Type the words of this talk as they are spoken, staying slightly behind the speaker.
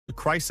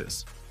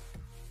Crisis.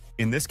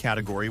 In this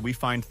category, we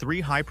find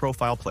three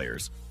high-profile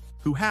players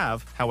who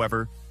have,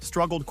 however,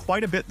 struggled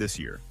quite a bit this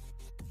year.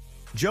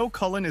 Joe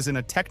Cullen is in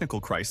a technical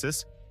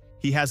crisis.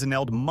 He has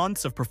annulled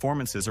months of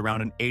performances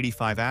around an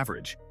 85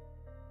 average.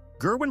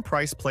 Gerwyn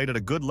Price played at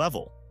a good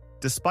level.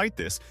 Despite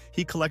this,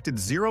 he collected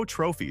 0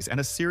 trophies and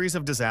a series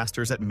of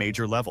disasters at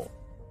major level.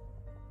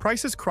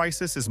 Price's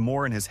crisis is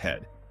more in his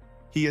head.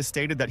 He has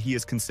stated that he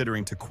is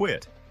considering to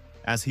quit,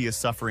 as he is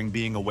suffering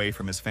being away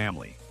from his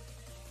family.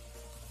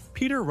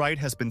 Peter Wright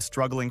has been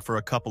struggling for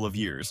a couple of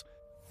years.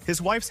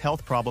 His wife's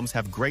health problems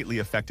have greatly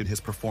affected his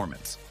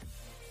performance.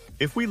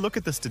 If we look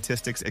at the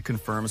statistics, it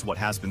confirms what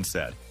has been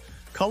said.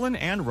 Cullen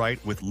and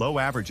Wright with low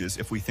averages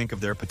if we think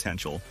of their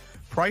potential.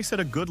 Price at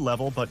a good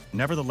level, but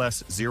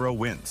nevertheless 0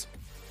 wins.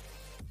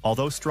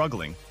 Although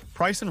struggling,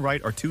 Price and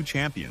Wright are 2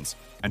 champions,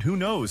 and who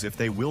knows if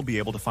they will be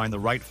able to find the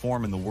right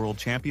form in the World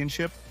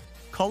Championship?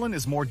 Cullen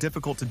is more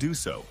difficult to do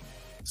so.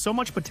 So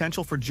much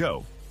potential for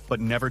Joe,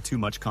 but never too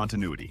much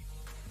continuity.